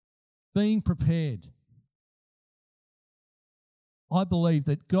being prepared. I believe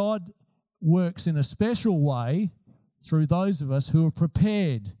that God works in a special way through those of us who are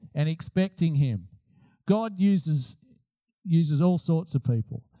prepared and expecting Him. God uses all sorts of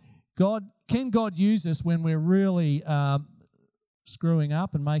people. Can God use us when we're really screwing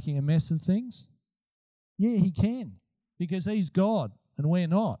up and making a mess of things? Yeah, He can, because He's God and we're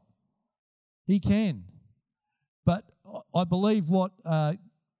not. He can. But I believe what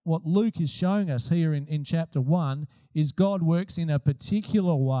Luke is showing us here in chapter 1 is God works in a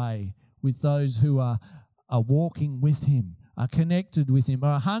particular way with those who are walking with Him, are connected with Him,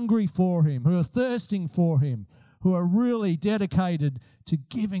 are hungry for Him, who are thirsting for Him, who are really dedicated to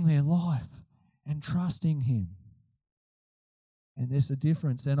giving their life and trusting Him. And there's a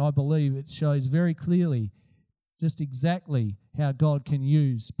difference, and I believe it shows very clearly just exactly how God can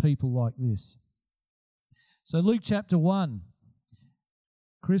use people like this. So Luke chapter 1,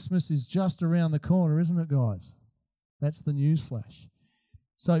 Christmas is just around the corner, isn't it, guys? That's the news flash.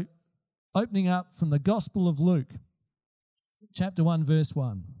 So opening up from the Gospel of Luke, chapter 1, verse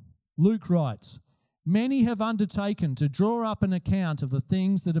 1, Luke writes, "Many have undertaken to draw up an account of the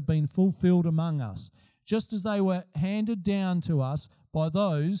things that have been fulfilled among us, just as they were handed down to us by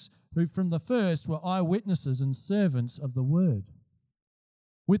those who from the first were eyewitnesses and servants of the word.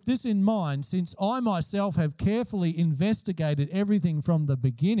 With this in mind, since I myself have carefully investigated everything from the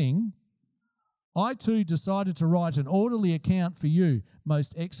beginning, I too decided to write an orderly account for you,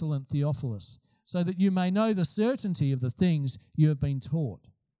 most excellent Theophilus, so that you may know the certainty of the things you have been taught."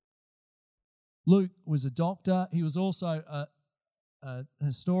 Luke was a doctor. He was also a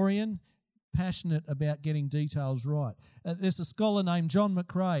historian, passionate about getting details right. There's a scholar named John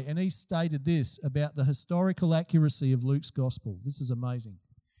McRae, and he stated this about the historical accuracy of Luke's gospel. This is amazing.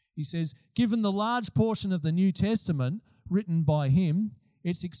 He says, "Given the large portion of the New Testament written by him,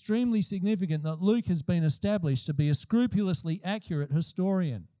 it's extremely significant that Luke has been established to be a scrupulously accurate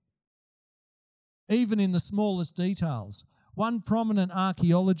historian, even in the smallest details. One prominent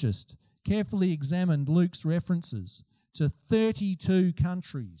archaeologist carefully examined Luke's references to 32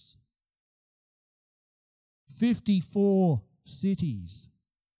 countries, 54 cities,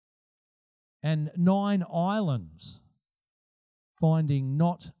 and 9 islands, finding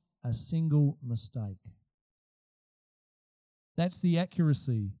not a single mistake." That's the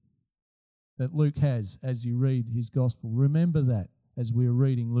accuracy that Luke has as you read his gospel. Remember that as we're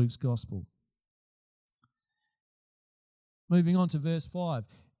reading Luke's gospel. Moving on to verse 5.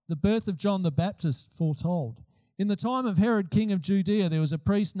 The birth of John the Baptist foretold. In the time of Herod, king of Judea, there was a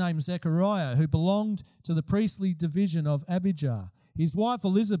priest named Zechariah who belonged to the priestly division of Abijah. His wife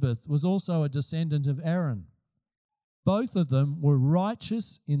Elizabeth was also a descendant of Aaron. Both of them were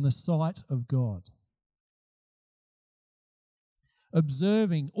righteous in the sight of God,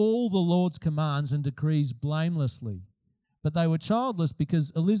 observing all the Lord's commands and decrees blamelessly. But they were childless because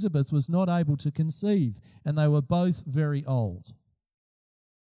Elizabeth was not able to conceive, and they were both very old.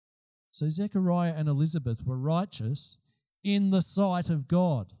 So Zechariah and Elizabeth were righteous in the sight of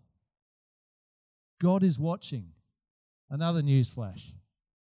God. God is watching. Another news flash.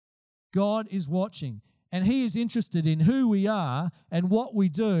 God is watching, and He is interested in who we are and what we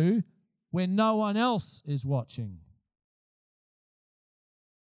do when no one else is watching.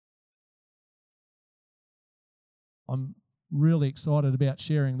 I'm really excited about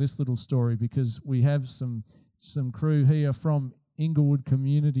sharing this little story because we have some crew here from Inglewood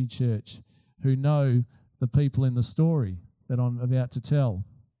Community Church who know the people in the story that I'm about to tell.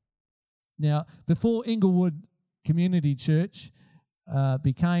 Now, before Inglewood Community Church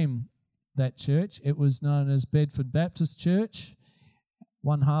became that church, it was known as Bedford Baptist Church,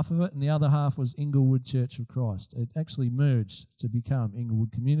 one half of it, and the other half was Inglewood Church of Christ. It actually merged to become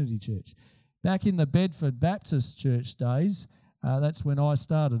Inglewood Community Church. Back in the Bedford Baptist Church days, that's when I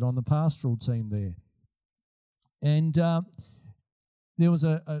started on the pastoral team there. And there was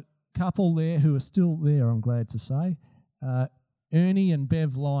a couple there who are still there, I'm glad to say, Ernie and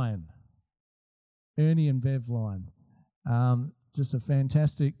Bev Lyon. Ernie and Bev Lyon. Just a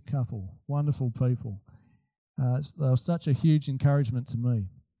fantastic couple, wonderful people. They were such a huge encouragement to me.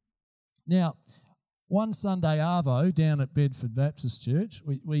 Now, one Sunday arvo down at Bedford Baptist Church,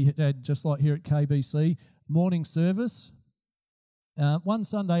 we had, just like here at KBC, morning service. One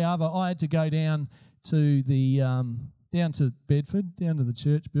Sunday arvo, I had to go down to Bedford, down to the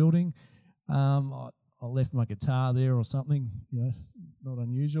church building. I left my guitar there or something, not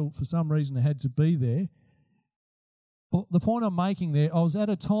unusual. For some reason, I had to be there. But the point I'm making there, I was at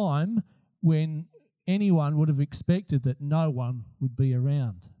a time when anyone would have expected that no one would be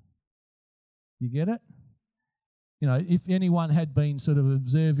around. You get it? if anyone had been sort of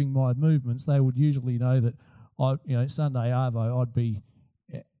observing my movements, they would usually know that Sunday Arvo, I'd be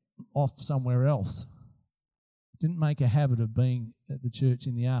off somewhere else. Didn't make a habit of being at the church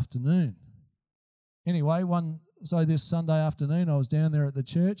in the afternoon. Anyway, so this Sunday afternoon I was down there at the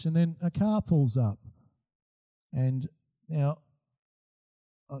church, and then a car pulls up. And now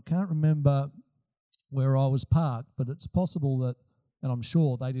I can't remember where I was parked, but it's possible that, and I'm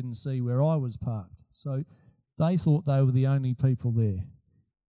sure they didn't see where I was parked. So they thought they were the only people there.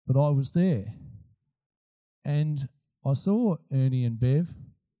 But I was there. And I saw Ernie and Bev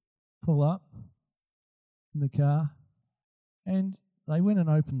pull up in the car, and they went and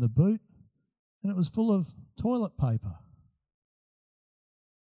opened the boot, and it was full of toilet paper,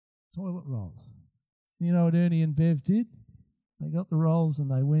 toilet rolls. And you know what Ernie and Bev did? They got the rolls and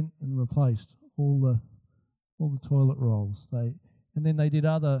they went and replaced all the toilet rolls. And then they did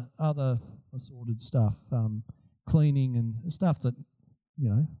other assorted stuff, cleaning and stuff that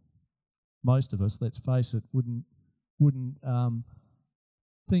most of us, let's face it, wouldn't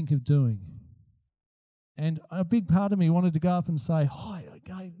think of doing. And a big part of me wanted to go up and say, "Hi,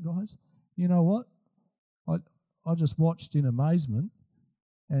 okay, guys, you know what? I just watched in amazement,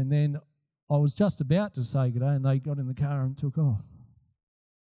 and then I was just about to say good day, and they got in the car and took off."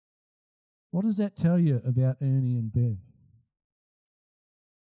 What does that tell you about Ernie and Bev?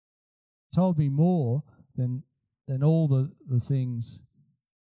 It told me more than all the things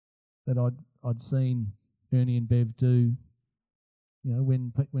that I'd seen Ernie and Bev do,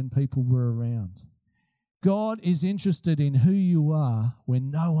 when people were around. God is interested in who you are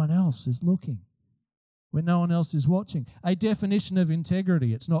when no one else is looking, when no one else is watching. A definition of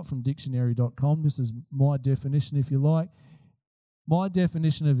integrity, it's not from dictionary.com, this is my definition if you like. My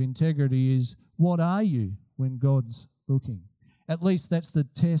definition of integrity is, what are you when God's looking? At least that's the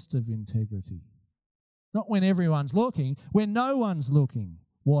test of integrity. Not when everyone's looking, when no one's looking.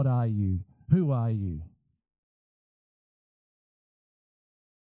 What are you? Who are you?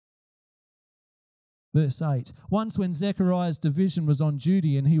 Verse 8, once when Zechariah's division was on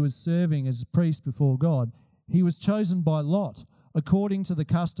duty and he was serving as a priest before God, he was chosen by lot, according to the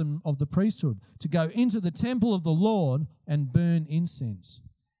custom of the priesthood, to go into the temple of the Lord and burn incense.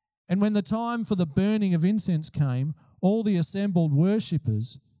 And when the time for the burning of incense came, all the assembled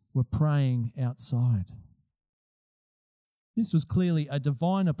worshippers were praying outside. This was clearly a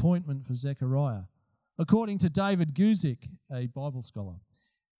divine appointment for Zechariah. According to David Guzik, a Bible scholar,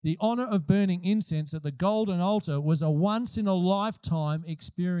 the honour of burning incense at the golden altar was a once-in-a-lifetime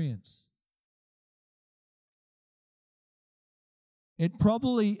experience. It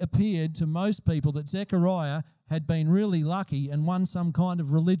probably appeared to most people that Zechariah had been really lucky and won some kind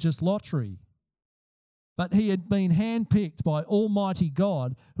of religious lottery. But he had been handpicked by Almighty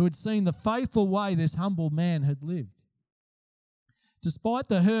God, who had seen the faithful way this humble man had lived. Despite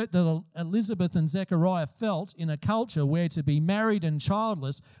the hurt that Elizabeth and Zechariah felt in a culture where to be married and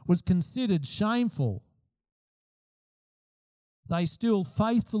childless was considered shameful, they still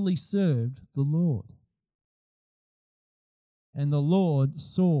faithfully served the Lord. And the Lord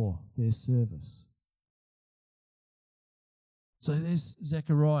saw their service. So there's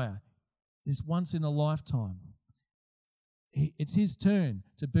Zechariah, this once in a lifetime. It's his turn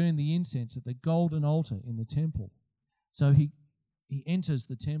to burn the incense at the golden altar in the temple. So he enters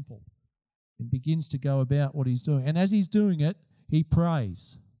the temple and begins to go about what he's doing. And as he's doing it, he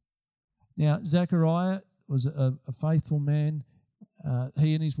prays. Now, Zechariah was a faithful man.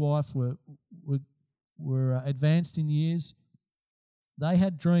 He and his wife were advanced in years. They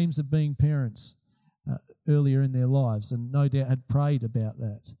had dreams of being parents earlier in their lives, and no doubt had prayed about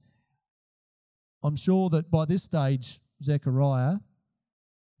that. I'm sure that by this stage, Zechariah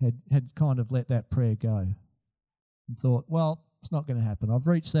had kind of let that prayer go and thought, well, it's not going to happen. I've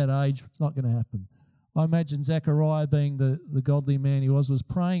reached that age, it's not going to happen. I imagine Zechariah, being the godly man he was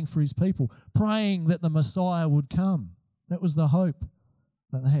praying for his people, praying that the Messiah would come. That was the hope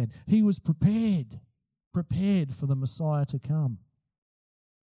that they had. He was prepared for the Messiah to come.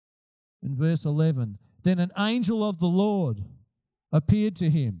 In verse 11, then an angel of the Lord appeared to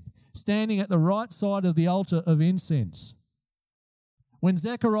him, standing at the right side of the altar of incense. When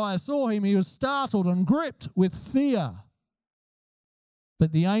Zechariah saw him, he was startled and gripped with fear.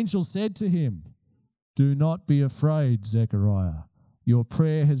 But the angel said to him, do not be afraid, Zechariah. Your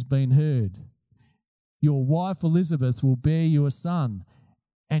prayer has been heard. Your wife Elizabeth will bear you a son,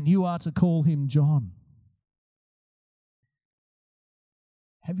 and you are to call him John.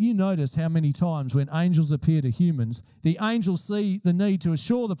 Have you noticed how many times when angels appear to humans, the angels see the need to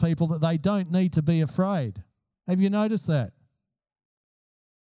assure the people that they don't need to be afraid? Have you noticed that?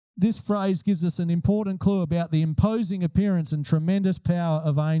 this phrase gives us an important clue about the imposing appearance and tremendous power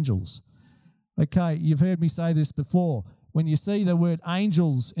of angels. Okay, you've heard me say this before. When you see the word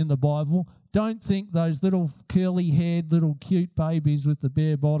angels in the Bible, don't think those little curly-haired, little cute babies with the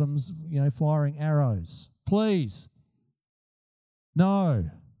bare bottoms, firing arrows. Please. No.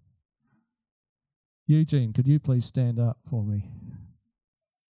 Eugene, could you please stand up for me?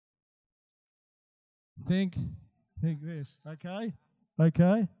 Think this, okay?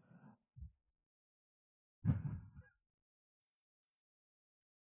 Okay?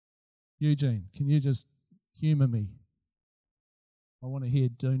 Eugene, can you just humour me? I want to hear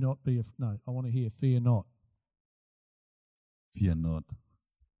I want to hear fear not. Fear not.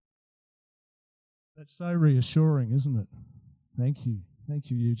 That's so reassuring, isn't it? Thank you. Thank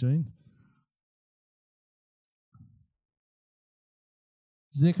you, Eugene.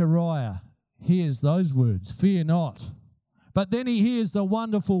 Zechariah hears those words, fear not. But then he hears the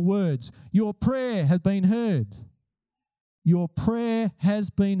wonderful words, your prayer has been heard. Your prayer has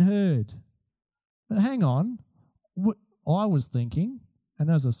been heard. But hang on, I was thinking, and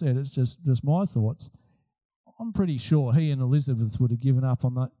as I said, it's just my thoughts, I'm pretty sure he and Elizabeth would have given up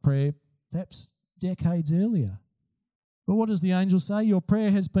on that prayer perhaps decades earlier. But what does the angel say? Your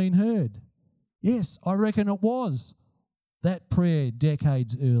prayer has been heard. Yes, I reckon it was that prayer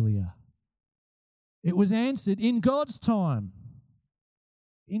decades earlier. It was answered in God's time.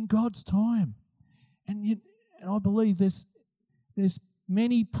 In God's time. And I believe there's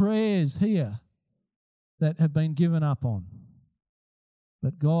many prayers here that have been given up on.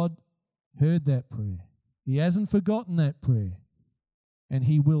 But God heard that prayer. He hasn't forgotten that prayer. And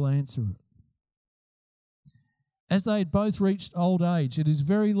He will answer it. As they had both reached old age, it is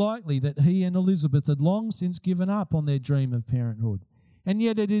very likely that he and Elizabeth had long since given up on their dream of parenthood. And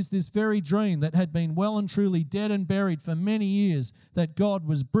yet it is this very dream that had been well and truly dead and buried for many years that God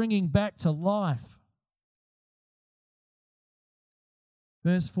was bringing back to life.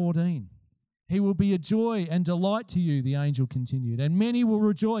 Verse 14, he will be a joy and delight to you, the angel continued, and many will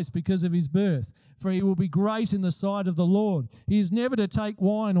rejoice because of his birth, for he will be great in the sight of the Lord. He is never to take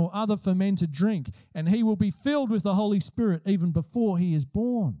wine or other fermented drink, and he will be filled with the Holy Spirit even before he is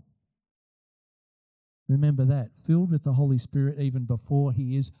born. Remember that, filled with the Holy Spirit even before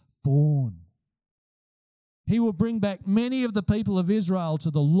he is born. He will bring back many of the people of Israel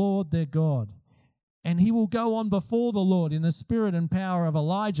to the Lord their God. And he will go on before the Lord in the spirit and power of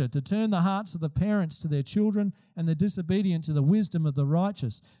Elijah to turn the hearts of the parents to their children and the disobedient to the wisdom of the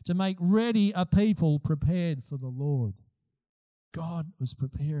righteous, to make ready a people prepared for the Lord. God was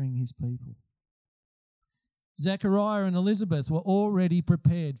preparing his people. Zechariah and Elizabeth were already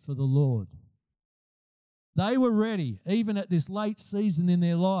prepared for the Lord. They were ready, even at this late season in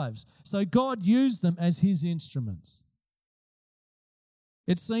their lives. So God used them as his instruments.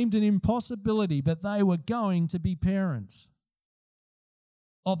 It seemed an impossibility, but they were going to be parents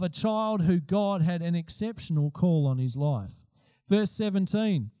of a child who God had an exceptional call on his life. Verse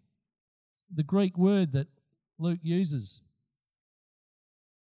 17, the Greek word that Luke uses,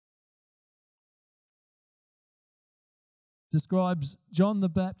 describes John the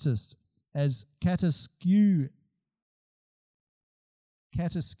Baptist as kataskuizon,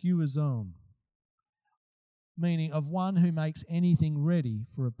 meaning of one who makes anything ready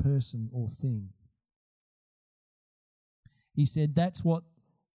for a person or thing. He said that's what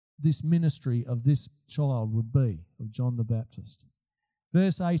this ministry of this child would be, of John the Baptist.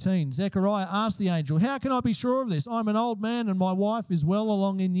 Verse 18, Zechariah asked the angel, how can I be sure of this? I'm an old man and my wife is well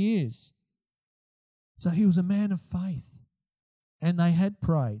along in years. So he was a man of faith, and they had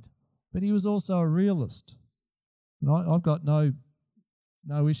prayed, but he was also a realist. And I've got no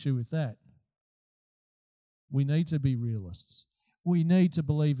issue with that. We need to be realists. We need to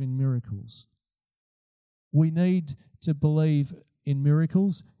believe in miracles. We need to believe in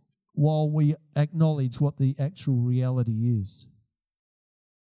miracles while we acknowledge what the actual reality is.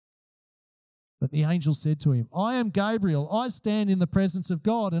 But the angel said to him, I am Gabriel. I stand in the presence of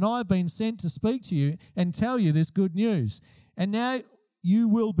God, and I have been sent to speak to you and tell you this good news. And now you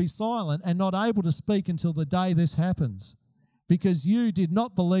will be silent and not able to speak until the day this happens, because you did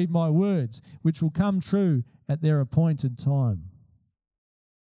not believe my words, which will come true at their appointed time.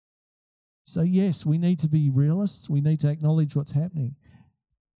 So yes, we need to be realists. We need to acknowledge what's happening.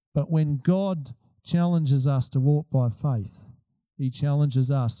 But when God challenges us to walk by faith, he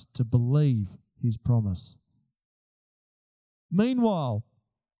challenges us to believe his promise. Meanwhile,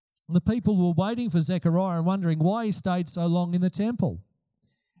 the people were waiting for Zechariah and wondering why he stayed so long in the temple.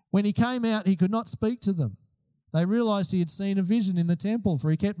 When he came out, he could not speak to them. They realized he had seen a vision in the temple,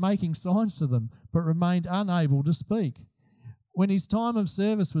 for he kept making signs to them, but remained unable to speak. When his time of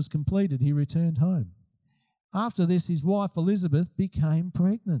service was completed, he returned home. After this, his wife Elizabeth became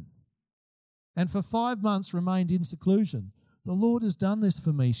pregnant, and for 5 months remained in seclusion. "The Lord has done this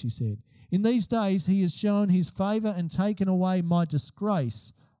for me," she said. "In these days he has shown his favour and taken away my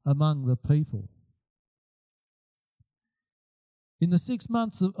disgrace among the people." In the 6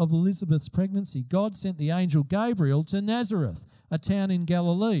 months of Elizabeth's pregnancy, God sent the angel Gabriel to Nazareth, a town in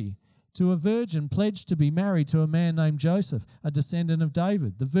Galilee, to a virgin pledged to be married to a man named Joseph, a descendant of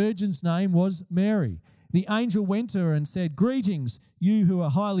David. The virgin's name was Mary. The angel went to her and said, "Greetings, you who are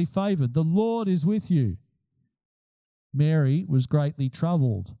highly favoured. The Lord is with you." Mary was greatly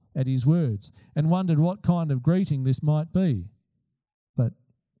troubled at his words and wondered what kind of greeting this might be. But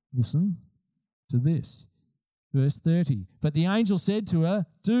listen to this. Verse 30. "But the angel said to her,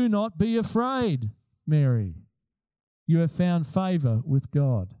 'Do not be afraid, Mary. You have found favour with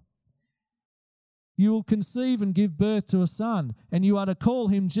God. You will conceive and give birth to a son, and you are to call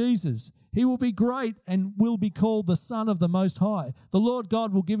him Jesus. He will be great and will be called the Son of the Most High. The Lord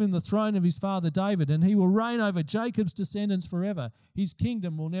God will give him the throne of his father David, and he will reign over Jacob's descendants forever. His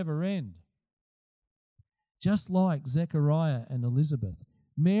kingdom will never end." Just like Zechariah and Elizabeth,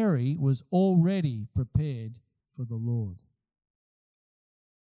 Mary was already prepared for the Lord.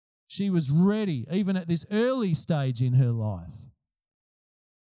 She was ready, even at this early stage in her life.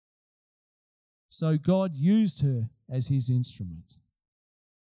 So God used her as his instrument.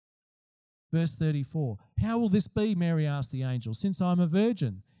 Verse 34, "How will this be?" Mary asked the angel, "since I am a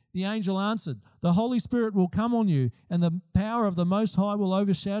virgin?" The angel answered, "The Holy Spirit will come on you, and the power of the Most High will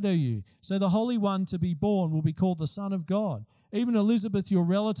overshadow you. So the Holy One to be born will be called the Son of God. Even Elizabeth, your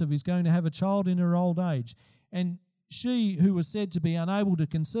relative, is going to have a child in her old age, and she who was said to be unable to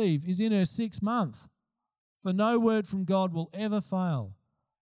conceive is in her 6th month. For no word from God will ever fail."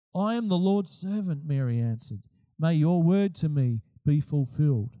 "I am the Lord's servant," Mary answered. "May your word to me be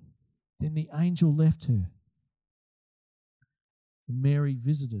fulfilled." Then the angel left her, and Mary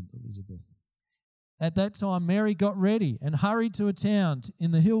visited Elizabeth. At that time, Mary got ready and hurried to a town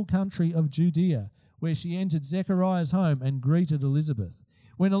in the hill country of Judea, where she entered Zechariah's home and greeted Elizabeth.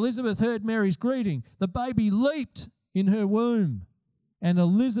 When Elizabeth heard Mary's greeting, the baby leaped in her womb, and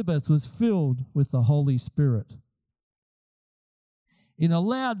Elizabeth was filled with the Holy Spirit. In a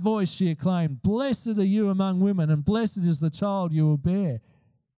loud voice she acclaimed, "Blessed are you among women, and blessed is the child you will bear.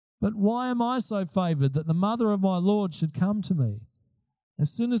 But why am I so favoured that the mother of my Lord should come to me?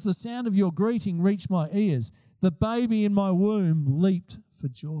 As soon as the sound of your greeting reached my ears, the baby in my womb leaped for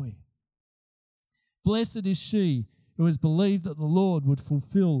joy. Blessed is she who has believed that the Lord would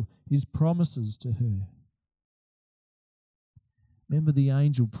fulfill his promises to her." Remember, the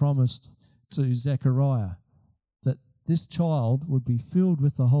angel promised to Zechariah that this child would be filled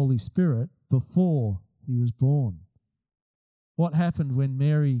with the Holy Spirit before he was born. What happened when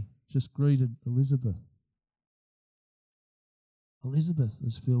Mary just greeted Elizabeth? Elizabeth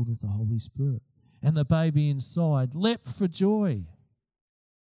was filled with the Holy Spirit, and the baby inside leapt for joy.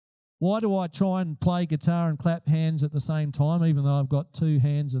 Why do I try and play guitar and clap hands at the same time, even though I've got 2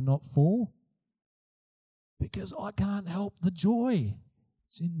 hands and not 4? Because I can't help the joy.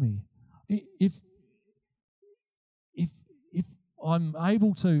 It's in me. If I'm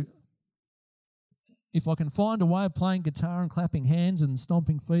able to, if I can find a way of playing guitar and clapping hands and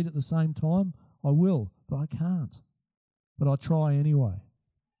stomping feet at the same time, I will, but I can't. But I try anyway.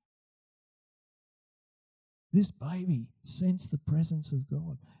 This baby sensed the presence of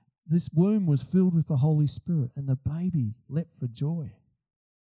God. This womb was filled with the Holy Spirit, and the baby leapt for joy.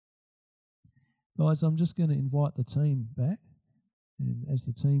 Guys, I'm just going to invite the team back, and as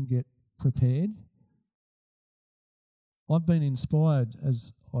the team get prepared, I've been inspired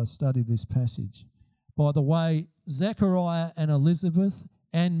as I studied this passage by the way Zechariah and Elizabeth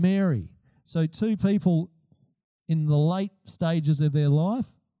and Mary, so 2 people in the late stages of their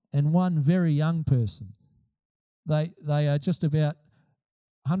life and one very young person, they are just about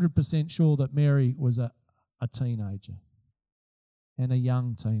 100% sure that Mary was a teenager, and a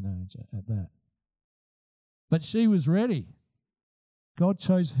young teenager at that. But she was ready. God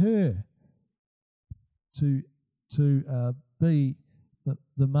chose her to be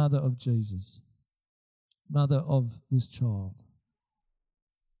the mother of Jesus, mother of this child,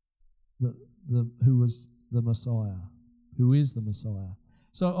 who was the Messiah, who is the Messiah.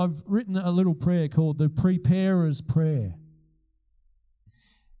 So I've written a little prayer called the Preparer's Prayer.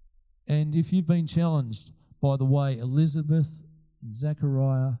 And if you've been challenged by the way Elizabeth and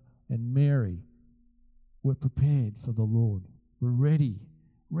Zechariah and Mary were prepared for the Lord, were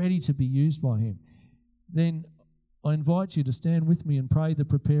ready to be used by him, then I invite you to stand with me and pray the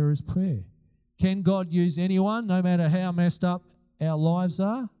Preparer's Prayer. Can God use anyone, no matter how messed up our lives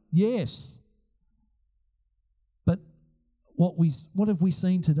are? Yes. But what have we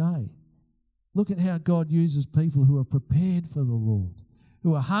seen today? Look at how God uses people who are prepared for the Lord,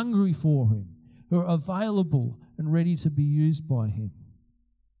 who are hungry for Him, who are available and ready to be used by Him.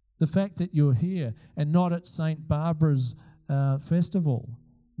 The fact that you're here and not at St. Barbara's festival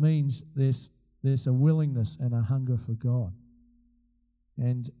means there's a willingness and a hunger for God.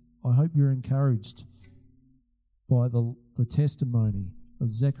 And I hope you're encouraged by the testimony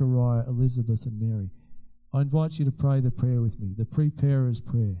of Zechariah, Elizabeth and Mary. I invite you to pray the prayer with me, the Preparer's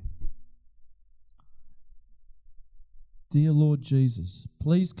Prayer. Dear Lord Jesus,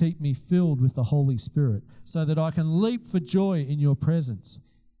 please keep me filled with the Holy Spirit so that I can leap for joy in your presence.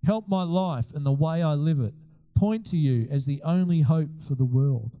 Help my life and the way I live it. Point to you as the only hope for the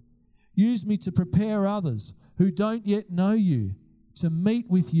world. Use me to prepare others who don't yet know you to meet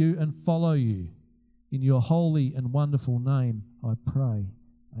with you and follow you. In your holy and wonderful name, I pray.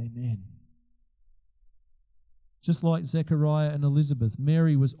 Amen. Just like Zechariah and Elizabeth,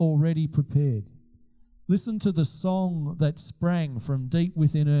 Mary was already prepared. Listen to the song that sprang from deep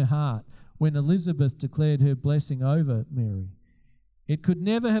within her heart when Elizabeth declared her blessing over Mary. It could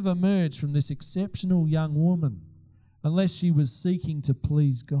never have emerged from this exceptional young woman unless she was seeking to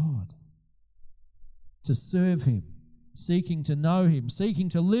please God, to serve Him, seeking to know Him, seeking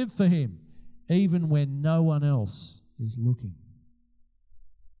to live for Him, even when no one else is looking.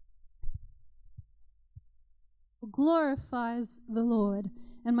 Glorifies the Lord,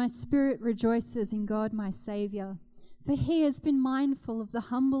 and my spirit rejoices in God my Saviour, for He has been mindful of the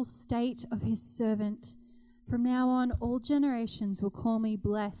humble state of His servant. From now on, all generations will call me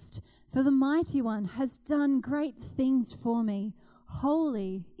blessed, for the Mighty One has done great things for me.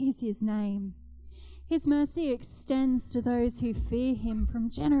 Holy is His name. His mercy extends to those who fear Him from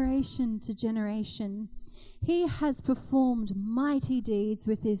generation to generation. He has performed mighty deeds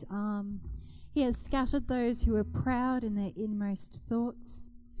with His arm. He has scattered those who are proud in their inmost thoughts.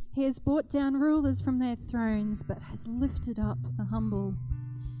 He has brought down rulers from their thrones, but has lifted up the humble.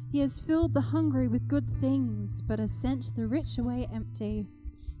 He has filled the hungry with good things, but has sent the rich away empty.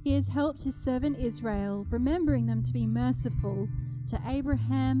 He has helped His servant Israel, remembering them to be merciful to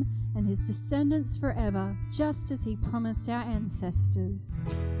Abraham and his descendants forever, just as He promised our ancestors.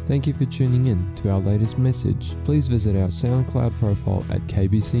 Thank you for tuning in to our latest message. Please visit our SoundCloud profile at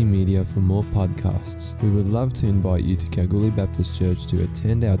KBC Media for more podcasts. We would love to invite you to Kalgoorlie Baptist Church to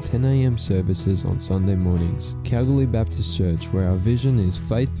attend our 10 a.m. services on Sunday mornings. Kalgoorlie Baptist Church, where our vision is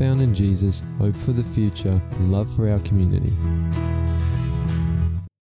faith found in Jesus, hope for the future, and love for our community.